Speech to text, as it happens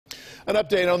An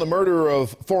update on the murder of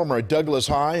former Douglas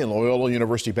High and Loyola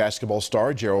University basketball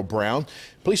star Gerald Brown.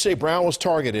 Police say Brown was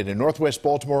targeted in northwest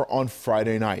Baltimore on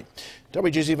Friday night.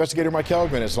 WJZ investigator Mike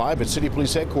Kellgren is live at City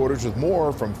Police headquarters with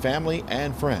more from family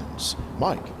and friends.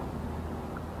 Mike.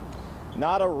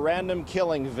 Not a random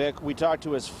killing, Vic. We talked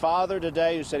to his father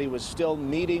today, who said he was still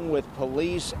meeting with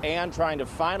police and trying to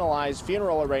finalize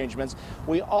funeral arrangements.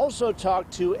 We also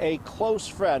talked to a close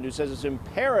friend who says it's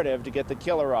imperative to get the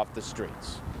killer off the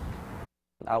streets.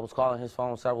 I was calling his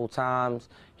phone several times.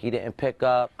 He didn't pick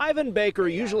up. Ivan Baker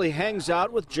usually hangs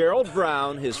out with Gerald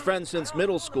Brown, his friend since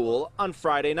middle school, on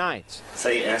Friday nights.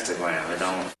 Say Instagram, it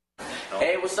don't.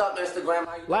 Hey, what's up, Instagram?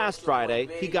 Last Friday,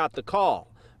 he got the call.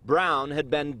 Brown had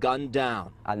been gunned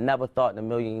down. I never thought in a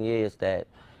million years that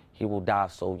he will die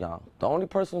so young. The only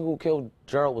person who killed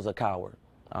Gerald was a coward.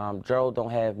 Gerald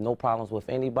don't have no problems with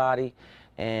anybody,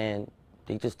 and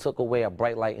they just took away a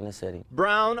bright light in the city.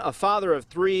 Brown, a father of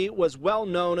three, was well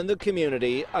known in the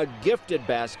community, a gifted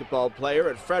basketball player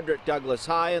at Frederick Douglass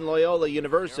High and Loyola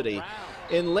University.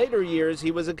 In later years,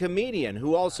 he was a comedian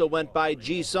who also went by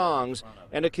G Songs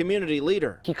and a community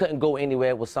leader. He couldn't go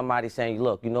anywhere with somebody saying,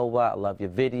 look, you know what, I love your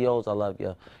videos, I love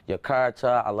your character,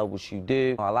 I love what you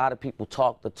do. A lot of people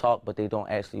talk the talk, but they don't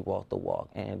actually walk the walk,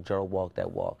 and Gerald walked that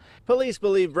walk. Police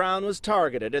believe Brown was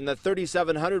targeted in the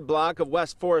 3700 block of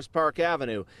West Forest Park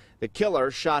Avenue. The killer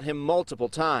shot him multiple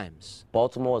times.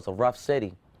 Baltimore is a rough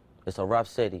city. It's a rough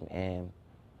city, and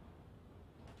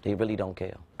they really don't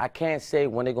care. I can't say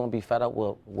when they're going to be fed up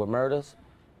with murders.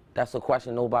 That's a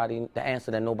question the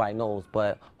answer that nobody knows,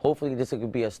 but hopefully this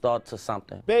could be a start to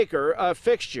something. Baker, a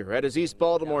fixture at his East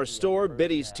Baltimore store,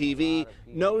 Biddy's TV,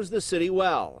 knows the city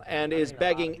well and is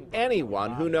begging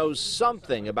anyone who knows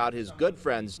something about his good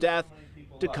friend's death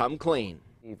to come clean.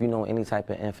 If you know any type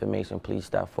of information, please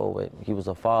step forward. He was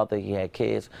a father, he had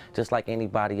kids, just like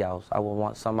anybody else. I would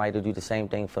want somebody to do the same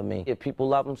thing for me. If people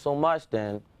love him so much,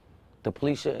 then the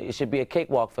police, it should be a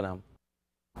cakewalk for them.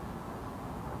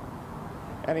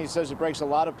 And he says it breaks a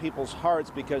lot of people's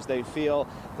hearts because they feel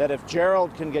that if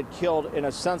Gerald can get killed in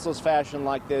a senseless fashion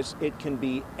like this, it can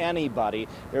be anybody.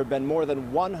 There have been more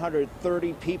than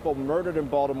 130 people murdered in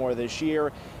Baltimore this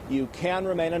year. You can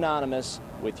remain anonymous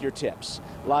with your tips.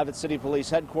 Live at City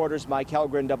Police headquarters, Mike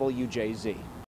Kellgren, WJZ.